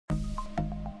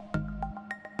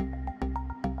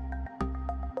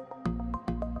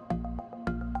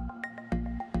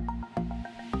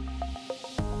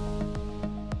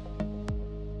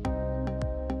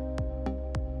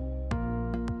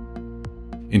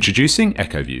Introducing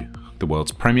Echoview, the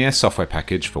world's premier software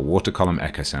package for water column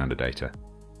echosounder data.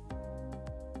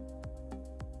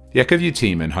 The Echoview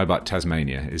team in Hobart,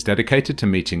 Tasmania is dedicated to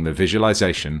meeting the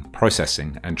visualization,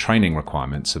 processing and training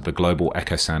requirements of the global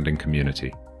echosounding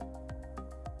community.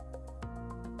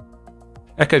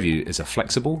 Echoview is a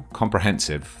flexible,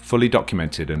 comprehensive, fully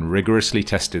documented and rigorously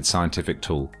tested scientific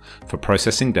tool for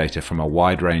processing data from a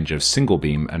wide range of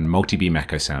single-beam and multi-beam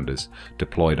echosounders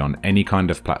deployed on any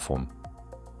kind of platform.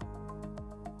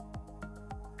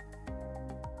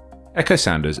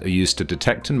 Echosounders are used to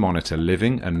detect and monitor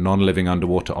living and non-living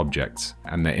underwater objects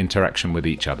and their interaction with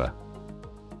each other.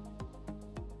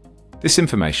 This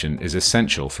information is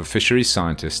essential for fisheries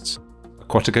scientists,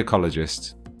 aquatic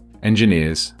ecologists,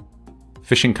 engineers,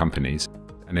 fishing companies,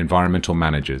 and environmental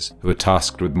managers who are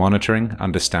tasked with monitoring,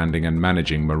 understanding and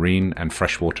managing marine and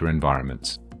freshwater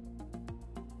environments.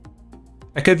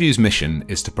 Echoview's mission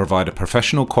is to provide a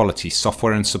professional quality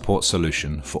software and support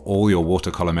solution for all your water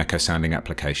column echosounding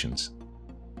applications.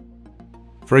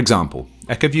 For example,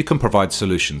 Echoview can provide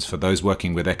solutions for those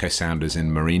working with echosounders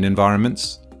in marine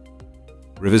environments,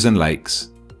 rivers and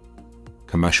lakes,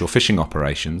 commercial fishing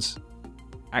operations,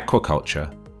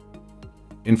 aquaculture,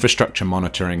 infrastructure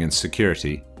monitoring and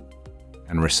security,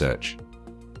 and research.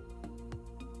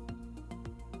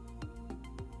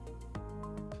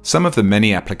 Some of the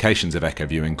many applications of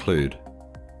Echoview include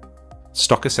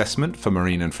stock assessment for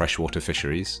marine and freshwater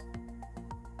fisheries,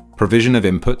 provision of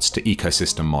inputs to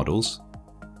ecosystem models,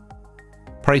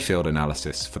 prey field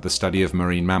analysis for the study of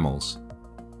marine mammals,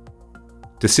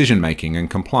 decision-making and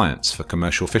compliance for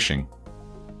commercial fishing,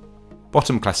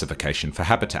 bottom classification for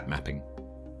habitat mapping,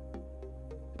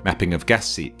 mapping of gas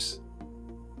seeps,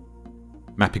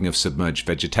 mapping of submerged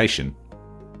vegetation,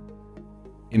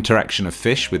 interaction of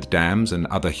fish with dams and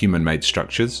other human-made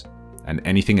structures, and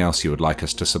anything else you would like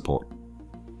us to support.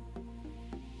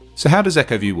 So how does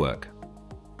Echoview work?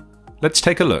 Let's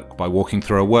take a look by walking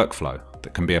through a workflow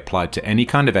that can be applied to any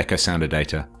kind of echosounder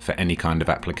data for any kind of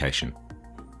application.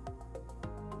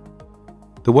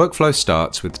 The workflow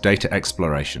starts with data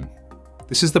exploration.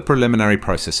 This is the preliminary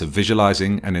process of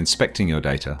visualizing and inspecting your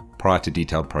data prior to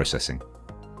detailed processing.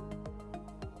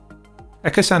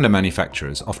 Echosounder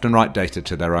manufacturers often write data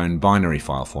to their own binary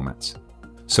file formats,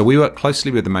 so we work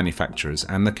closely with the manufacturers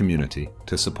and the community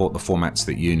to support the formats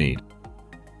that you need.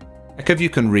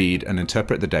 Echoview can read and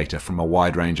interpret the data from a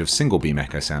wide range of single-beam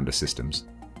echosounder systems,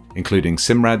 including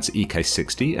Simrad's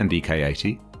EK60 and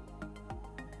EK80,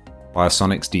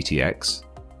 Biosonic's DTX,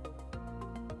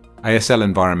 ASL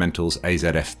Environmental's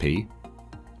AZFP,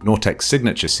 Nortec's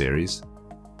Signature Series,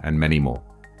 and many more.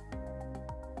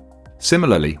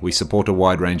 Similarly, we support a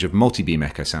wide range of multi-beam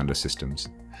echosounder systems,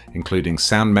 including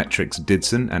Soundmetric's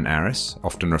Didson and Aris,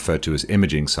 often referred to as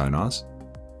imaging sonars,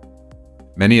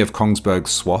 many of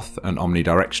Kongsberg's Swath and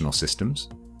omnidirectional systems.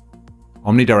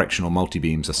 Omnidirectional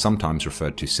multi-beams are sometimes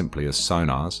referred to simply as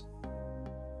sonars,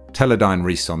 Teledyne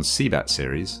Reson's CVAT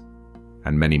series,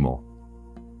 and many more.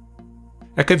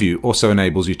 Echoview also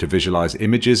enables you to visualize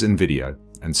images and video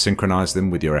and synchronize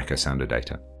them with your echosounder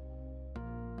data.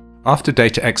 After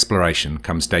data exploration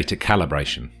comes data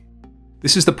calibration.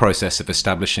 This is the process of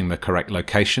establishing the correct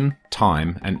location,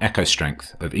 time, and echo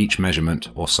strength of each measurement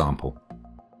or sample.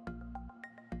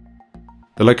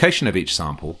 The location of each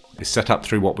sample is set up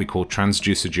through what we call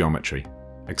transducer geometry,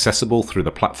 accessible through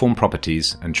the platform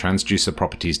properties and transducer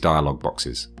properties dialog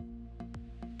boxes.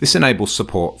 This enables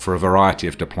support for a variety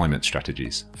of deployment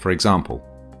strategies, for example,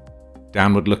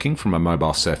 downward looking from a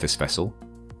mobile surface vessel,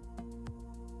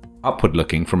 upward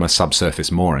looking from a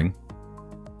subsurface mooring,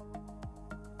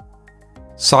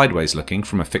 sideways looking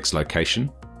from a fixed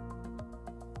location,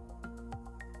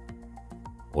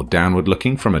 or downward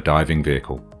looking from a diving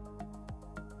vehicle.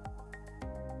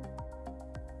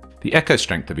 The echo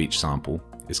strength of each sample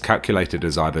is calculated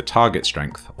as either target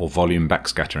strength or volume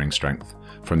backscattering strength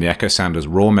from the echosounder's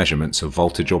raw measurements of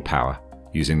voltage or power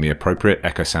using the appropriate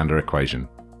echosounder equation.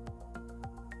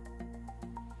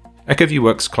 Echoview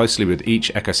works closely with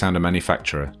each echosounder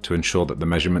manufacturer to ensure that the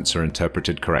measurements are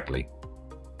interpreted correctly.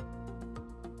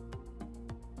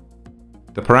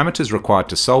 The parameters required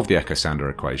to solve the echosounder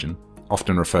equation,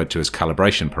 often referred to as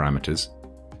calibration parameters,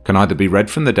 can either be read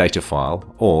from the data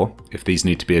file or, if these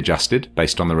need to be adjusted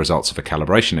based on the results of a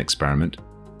calibration experiment,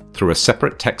 through a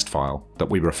separate text file that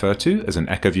we refer to as an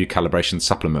Echoview calibration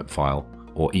supplement file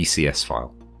or ECS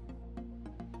file.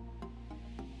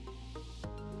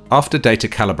 After data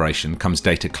calibration comes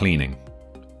data cleaning.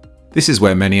 This is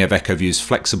where many of Echoview's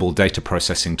flexible data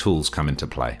processing tools come into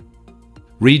play.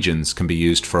 Regions can be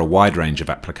used for a wide range of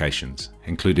applications,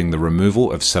 including the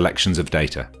removal of selections of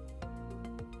data.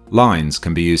 Lines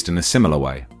can be used in a similar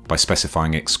way by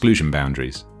specifying exclusion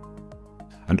boundaries.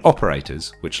 And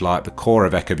operators, which lie at the core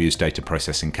of Echoview's data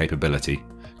processing capability,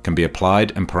 can be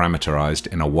applied and parameterized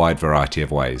in a wide variety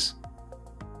of ways.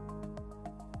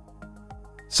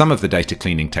 Some of the data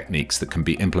cleaning techniques that can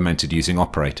be implemented using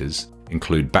operators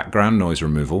include background noise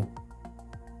removal,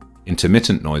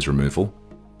 intermittent noise removal,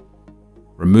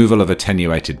 removal of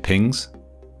attenuated pings,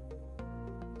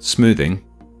 smoothing,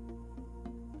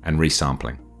 and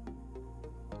resampling.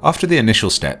 After the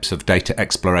initial steps of data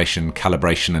exploration,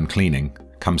 calibration, and cleaning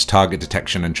comes target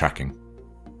detection and tracking.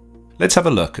 Let's have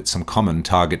a look at some common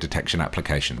target detection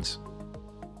applications.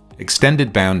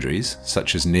 Extended boundaries,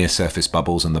 such as near-surface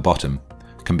bubbles in the bottom,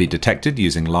 can be detected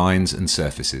using lines and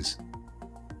surfaces.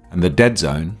 And the dead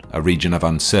zone, a region of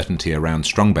uncertainty around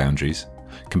strong boundaries,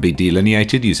 can be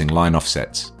delineated using line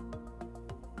offsets.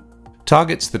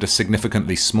 Targets that are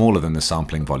significantly smaller than the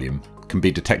sampling volume can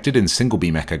be detected in single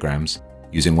beam echograms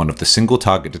using one of the single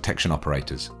target detection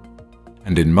operators,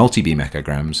 and in multi-beam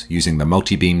echograms using the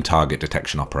multi-beam target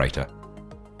detection operator.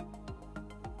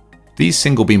 These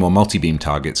single beam or multi-beam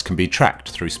targets can be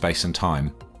tracked through space and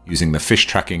time using the fish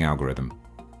tracking algorithm.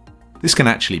 This can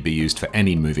actually be used for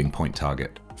any moving point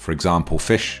target, for example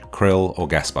fish, krill, or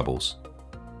gas bubbles.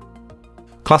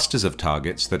 Clusters of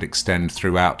targets that extend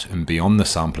throughout and beyond the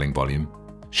sampling volume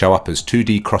show up as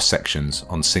 2D cross-sections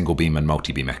on single beam and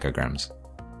multi-beam echograms.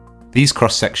 These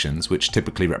cross-sections, which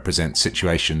typically represent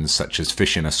situations such as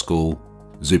fish in a school,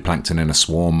 zooplankton in a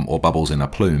swarm, or bubbles in a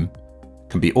plume,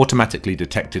 can be automatically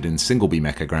detected in single beam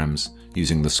echograms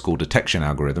using the school detection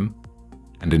algorithm,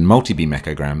 and in multi-beam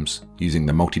echograms using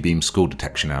the multi-beam school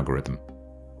detection algorithm.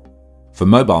 For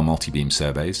mobile multi-beam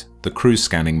surveys, the cruise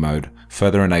scanning mode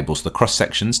further enables the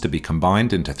cross-sections to be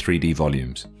combined into 3D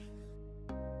volumes.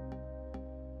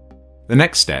 The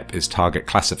next step is target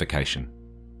classification.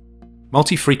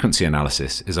 Multi-frequency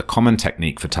analysis is a common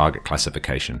technique for target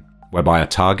classification, whereby a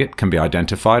target can be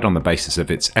identified on the basis of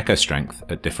its echo strength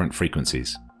at different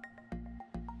frequencies.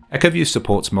 Echoview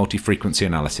supports multi-frequency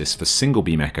analysis for single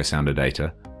beam echosounder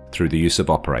data through the use of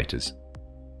operators.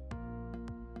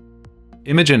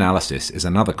 Image analysis is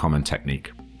another common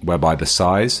technique, whereby the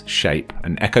size, shape,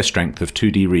 and echo strength of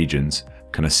 2D regions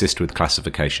can assist with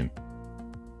classification.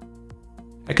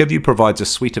 Echoview provides a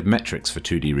suite of metrics for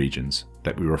 2D regions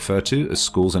that we refer to as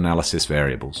schools analysis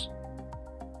variables.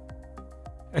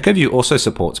 Echoview also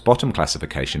supports bottom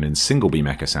classification in single beam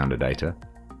echosounder data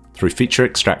through feature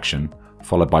extraction,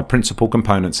 followed by principal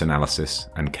components analysis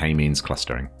and k-means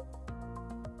clustering.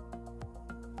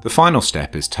 The final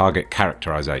step is target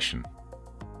characterization.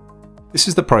 This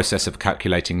is the process of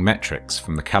calculating metrics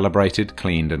from the calibrated,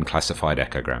 cleaned, and classified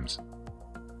echograms.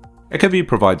 Echoview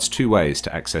provides two ways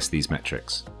to access these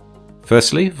metrics.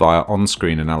 Firstly, via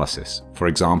on-screen analysis, for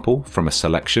example, from a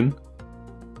selection,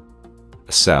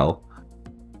 a cell,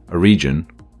 a region,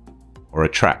 or a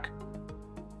track.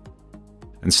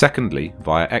 And secondly,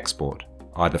 via export,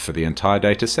 either for the entire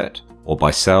dataset, or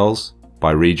by cells,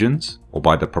 by regions, or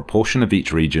by the proportion of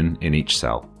each region in each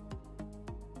cell.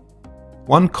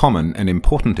 One common and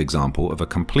important example of a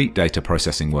complete data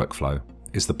processing workflow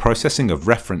is the processing of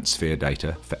reference sphere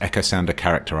data for echosounder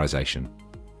characterization,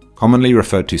 commonly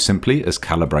referred to simply as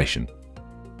calibration.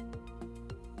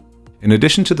 In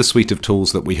addition to the suite of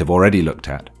tools that we have already looked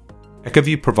at,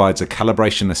 Echoview provides a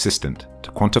calibration assistant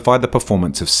to quantify the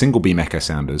performance of single beam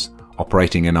echosounders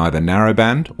operating in either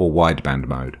narrowband or wideband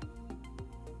mode.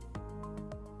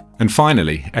 And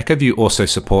finally, Echoview also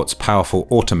supports powerful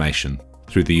automation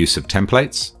through the use of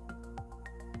templates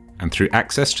and through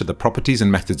access to the properties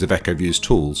and methods of Echoview's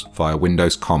tools via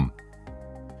Windows COM,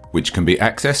 which can be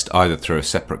accessed either through a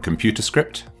separate computer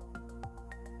script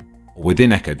or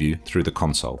within Echoview through the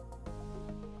console.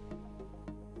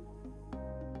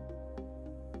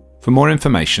 For more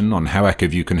information on how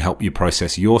Echoview can help you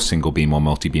process your single beam or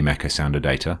multi-beam echosounder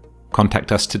data,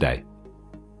 contact us today.